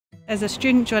As a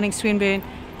student joining Swinburne,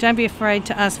 don't be afraid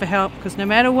to ask for help, because no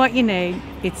matter what you need,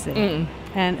 it's there.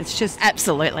 And it's just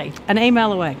Absolutely. an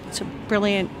email away. It's a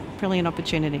brilliant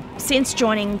opportunity. Since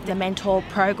joining the mentor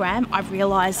program, I've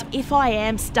realised if I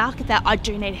am stuck, that I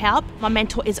do need help, my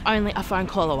mentor is only a phone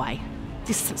call away.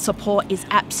 This support is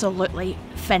absolutely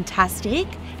fantastic,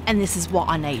 and this is what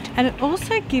I need. And it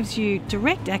also gives you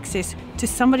direct access to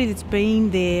somebody that's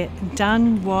been there,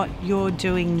 done what you're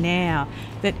doing now,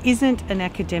 that isn't an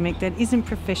academic, that isn't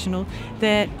professional,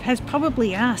 that has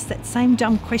probably asked that same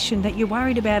dumb question that you're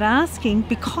worried about asking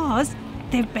because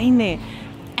they've been there.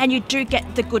 And you do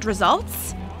get the good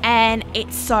results, and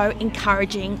it's so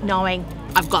encouraging knowing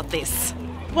I've got this.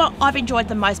 What I've enjoyed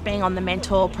the most being on the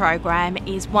mentor program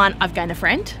is, one, I've gained a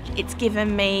friend. It's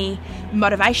given me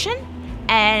motivation,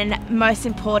 and most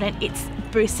important, it's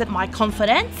boosted my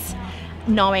confidence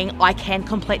knowing I can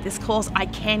complete this course, I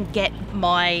can get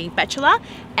my bachelor,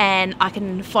 and I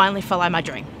can finally follow my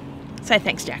dream. So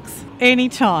thanks, Jax.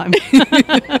 Anytime.